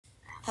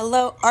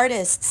Hello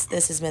artists,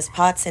 this is Miss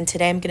Potts and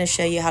today I'm going to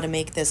show you how to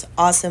make this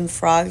awesome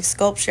frog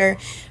sculpture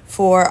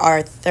for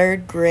our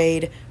third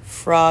grade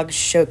frog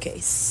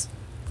showcase.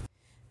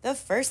 The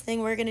first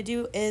thing we're going to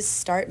do is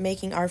start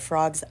making our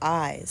frog's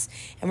eyes,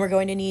 and we're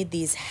going to need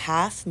these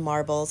half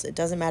marbles. It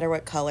doesn't matter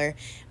what color.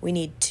 We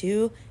need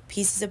 2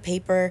 pieces of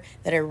paper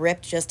that are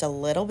ripped just a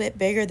little bit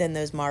bigger than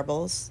those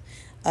marbles,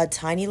 a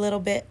tiny little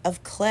bit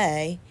of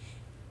clay,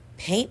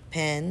 paint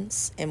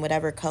pens in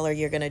whatever color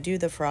you're going to do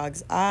the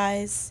frog's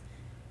eyes,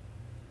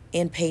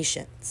 and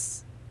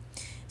patience.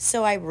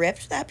 So I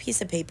ripped that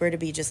piece of paper to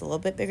be just a little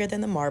bit bigger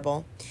than the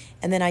marble,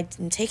 and then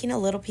I'm taking a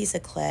little piece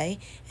of clay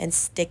and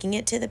sticking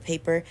it to the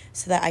paper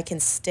so that I can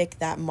stick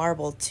that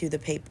marble to the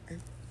paper.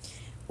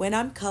 When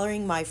I'm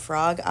coloring my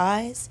frog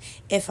eyes,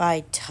 if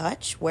I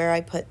touch where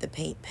I put the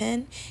paint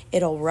pen,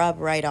 it'll rub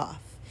right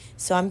off.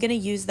 So I'm going to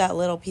use that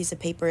little piece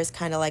of paper as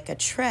kind of like a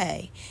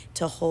tray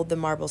to hold the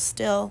marble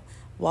still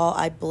while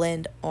I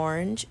blend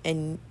orange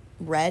and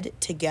red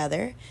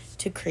together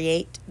to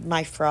create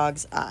my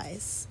frog's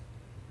eyes.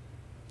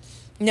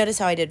 Notice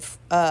how I did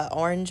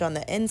orange on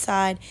the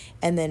inside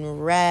and then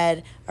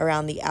red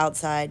around the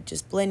outside,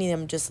 just blending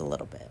them just a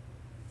little bit.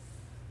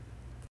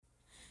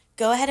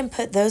 Go ahead and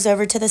put those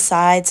over to the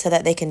side so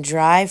that they can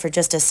dry for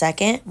just a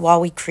second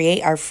while we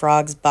create our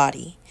frog's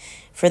body.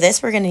 For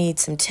this, we're going to need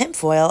some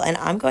tinfoil, and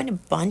I'm going to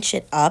bunch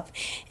it up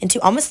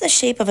into almost the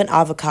shape of an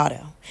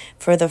avocado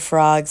for the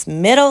frog's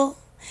middle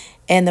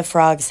and the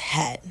frog's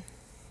head.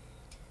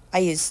 I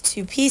used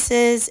 2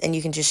 pieces, and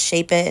you can just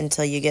shape it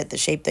until you get the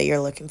shape that you're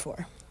looking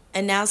for.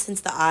 And now,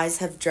 since the eyes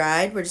have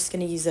dried, we're just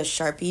going to use a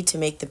Sharpie to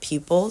make the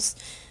pupils.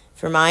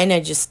 For mine, I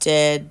just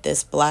did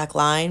this black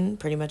line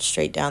pretty much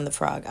straight down the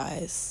frog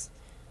eyes.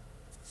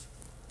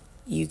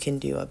 You can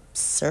do a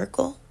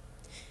circle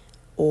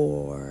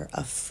or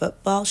a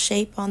football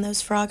shape on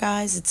those frog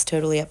eyes. It's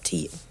totally up to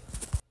you.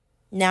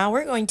 Now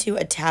we're going to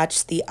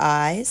attach the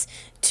eyes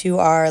to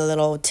our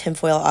little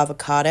tinfoil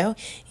avocado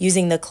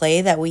using the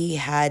clay that we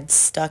had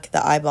stuck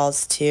the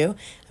eyeballs to.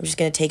 I'm just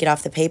going to take it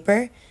off the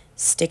paper,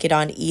 stick it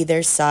on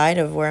either side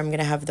of where I'm going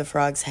to have the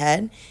frog's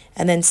head,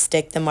 and then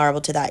stick the marble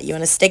to that. You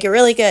want to stick it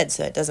really good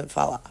so it doesn't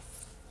fall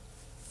off.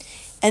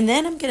 And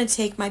then I'm going to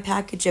take my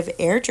package of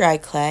air dry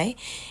clay,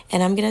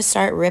 and I'm going to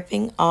start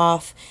ripping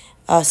off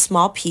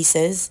small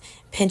pieces,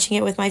 pinching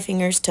it with my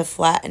fingers to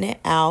flatten it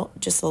out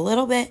just a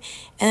little bit,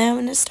 and then I'm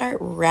going to start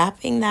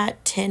wrapping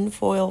that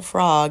tinfoil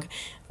frog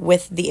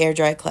with the air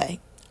dry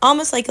clay,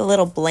 almost like a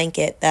little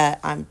blanket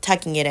that I'm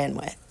tucking it in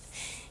with.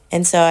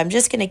 And so I'm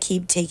just going to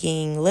keep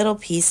taking little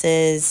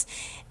pieces,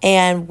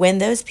 and when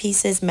those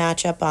pieces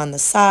match up on the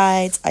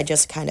sides, I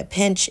just kind of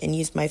pinch and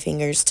use my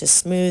fingers to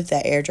smooth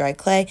that air dry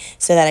clay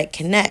so that it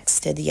connects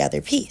to the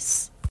other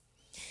piece.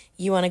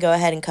 You want to go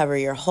ahead and cover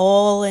your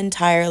whole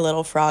entire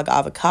little frog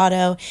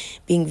avocado,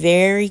 being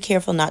very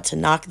careful not to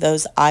knock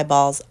those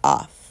eyeballs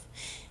off.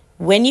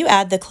 When you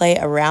add the clay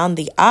around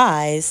the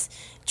eyes,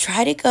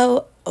 try to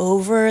go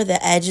over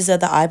the edges of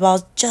the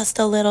eyeballs just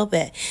a little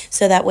bit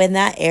so that when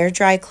that air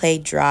dry clay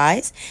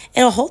dries,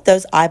 it'll hold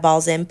those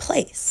eyeballs in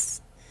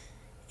place.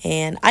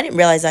 And I didn't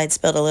realize I had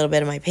spilled a little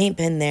bit of my paint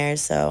pen there,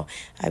 so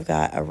I've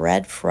got a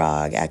red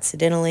frog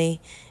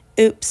accidentally.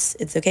 Oops,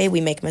 it's okay.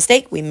 We make a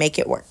mistake. We make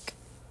it work.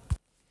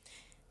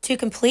 To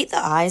complete the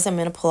eyes, I'm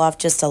going to pull off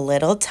just a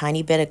little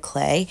tiny bit of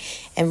clay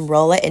and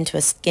roll it into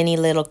a skinny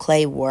little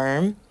clay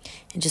worm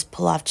and just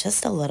pull off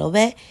just a little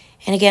bit.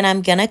 And again,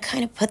 I'm going to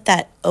kind of put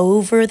that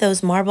over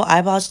those marble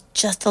eyeballs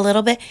just a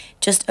little bit,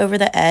 just over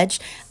the edge.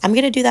 I'm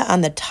going to do that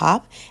on the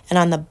top and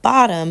on the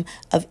bottom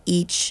of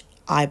each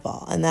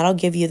eyeball, and that'll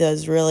give you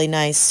those really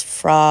nice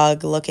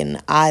frog-looking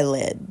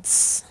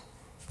eyelids.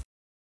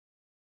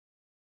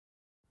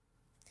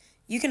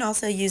 You can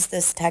also use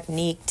this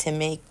technique to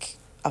make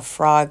a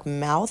frog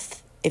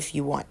mouth if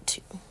you want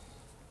to.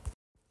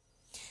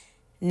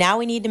 Now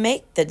we need to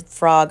make the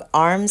frog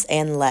arms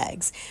and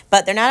legs,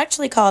 but they're not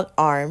actually called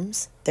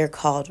arms, they're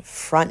called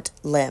front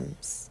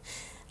limbs.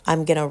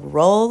 I'm going to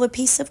roll a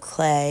piece of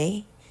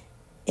clay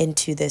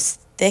into this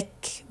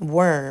thick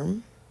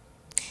worm,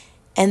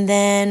 and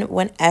then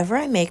whenever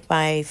I make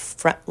my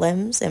front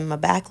limbs and my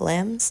back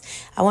limbs,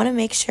 I want to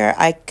make sure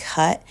I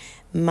cut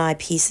my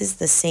pieces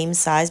the same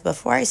size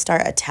before I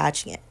start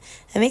attaching it.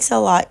 It makes it a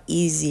lot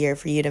easier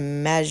for you to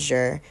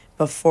measure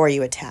before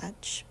you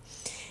attach.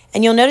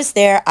 And you'll notice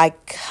there I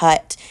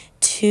cut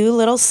 2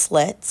 little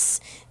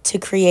slits to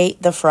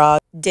create the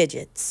frog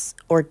digits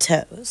or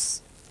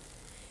toes.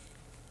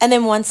 And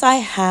then once I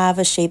have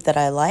a shape that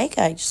I like,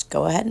 I just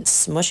go ahead and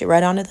smush it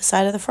right onto the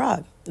side of the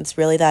frog. It's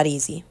really that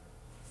easy.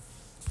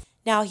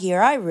 Now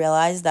here I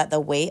realized that the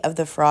weight of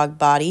the frog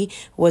body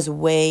was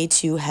way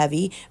too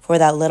heavy for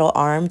that little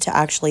arm to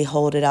actually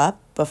hold it up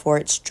before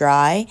it's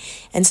dry,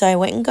 and so I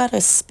went and got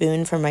a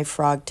spoon for my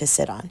frog to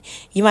sit on.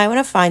 You might want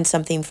to find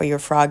something for your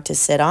frog to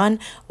sit on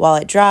while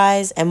it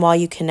dries and while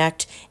you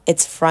connect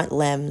its front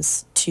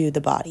limbs to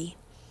the body.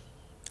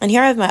 And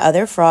here I have my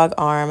other frog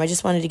arm. I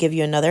just wanted to give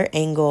you another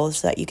angle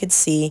so that you could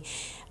see.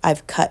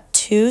 I've cut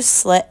 2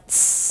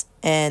 slits,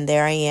 and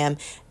there I am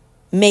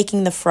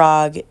making the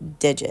frog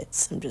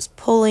digits. I'm just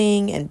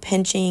pulling and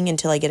pinching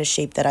until I get a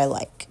shape that I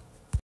like.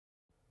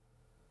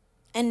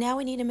 And now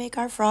we need to make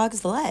our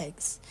frog's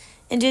legs.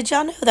 And did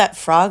y'all know that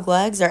frog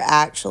legs are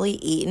actually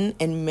eaten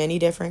in many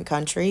different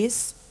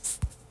countries?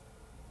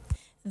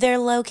 They're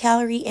low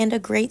calorie and a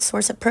great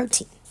source of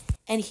protein.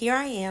 And here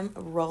I am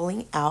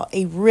rolling out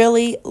a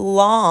really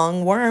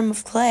long worm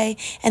of clay,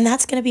 and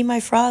that's going to be my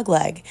frog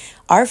leg.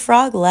 Our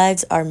frog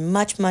legs are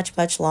much, much,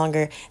 much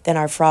longer than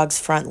our frog's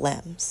front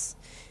limbs.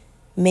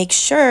 Make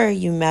sure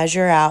you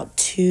measure out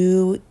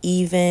 2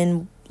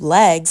 even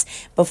legs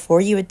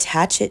before you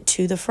attach it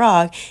to the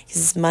frog, because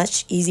it's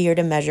much easier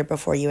to measure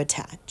before you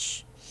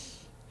attach.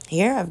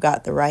 Here I've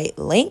got the right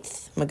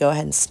length. I'm going to go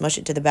ahead and smush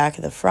it to the back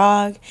of the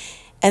frog.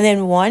 And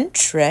then one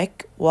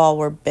trick while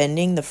we're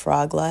bending the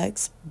frog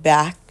legs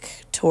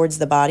back towards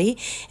the body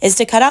is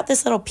to cut out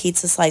this little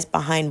pizza slice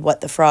behind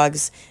what the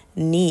frog's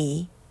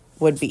knee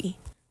would be.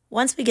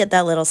 Once we get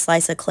that little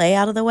slice of clay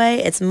out of the way,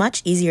 it's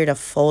much easier to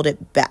fold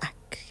it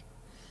back.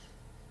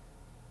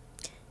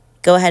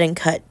 Go ahead and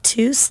cut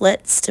 2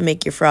 slits to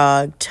make your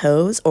frog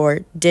toes or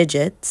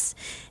digits,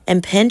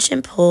 and pinch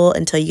and pull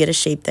until you get a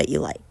shape that you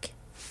like.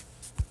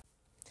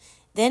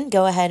 Then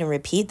go ahead and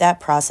repeat that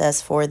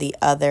process for the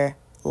other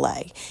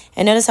leg.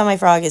 And notice how my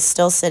frog is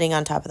still sitting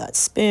on top of that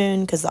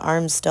spoon because the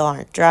arms still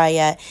aren't dry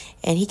yet,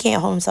 and he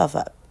can't hold himself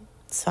up.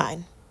 It's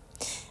fine.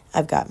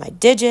 I've got my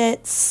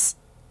digits.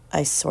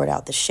 I sort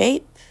out the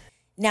shape.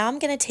 Now I'm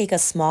going to take a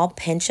small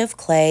pinch of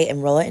clay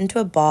and roll it into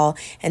a ball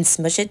and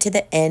smush it to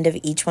the end of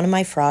each one of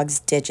my frog's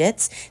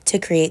digits to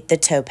create the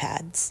toe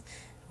pads.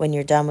 When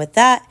you're done with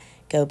that,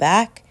 go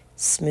back,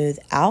 smooth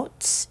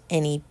out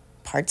any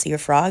parts of your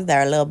frog that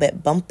are a little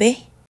bit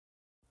bumpy.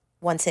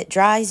 Once it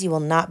dries, you will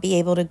not be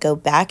able to go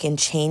back and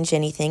change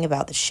anything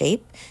about the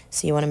shape,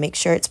 so you want to make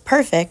sure it's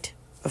perfect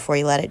before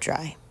you let it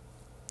dry.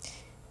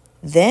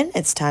 Then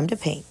it's time to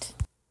paint.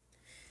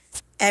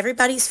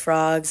 Everybody's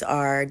frogs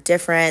are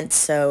different,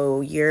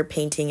 so your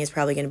painting is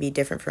probably going to be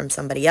different from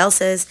somebody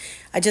else's.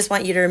 I just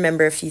want you to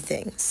remember a few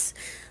things.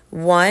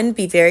 1,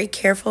 be very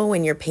careful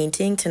when you're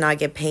painting to not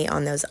get paint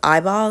on those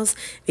eyeballs,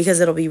 because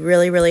it'll be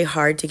really, really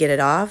hard to get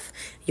it off.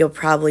 You'll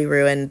probably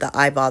ruin the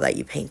eyeball that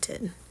you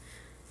painted.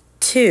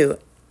 2,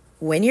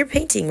 when you're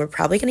painting, we're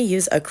probably going to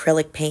use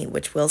acrylic paint,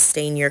 which will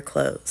stain your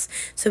clothes.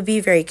 So be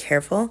very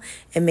careful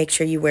and make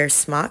sure you wear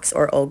smocks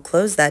or old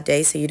clothes that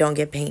day so you don't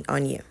get paint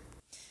on you.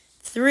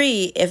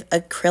 3, if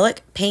acrylic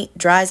paint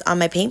dries on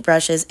my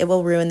paintbrushes, it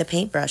will ruin the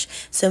paintbrush.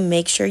 So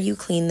make sure you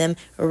clean them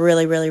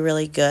really, really,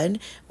 really good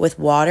with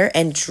water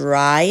and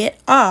dry it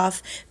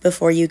off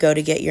before you go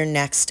to get your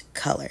next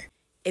color.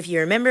 If you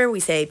remember, we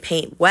say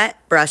paint wet,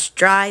 brush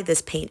dry.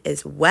 This paint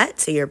is wet,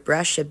 so your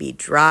brush should be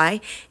dry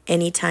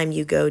anytime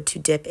you go to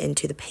dip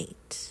into the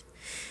paint.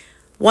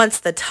 Once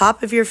the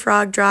top of your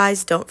frog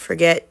dries, don't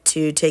forget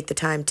to take the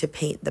time to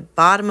paint the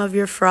bottom of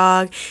your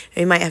frog.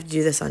 You might have to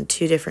do this on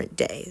 2 different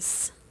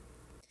days.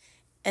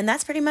 And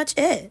that's pretty much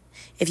it.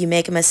 If you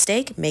make a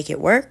mistake, make it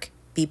work.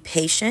 Be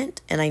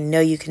patient, and I know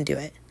you can do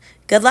it.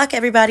 Good luck,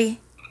 everybody.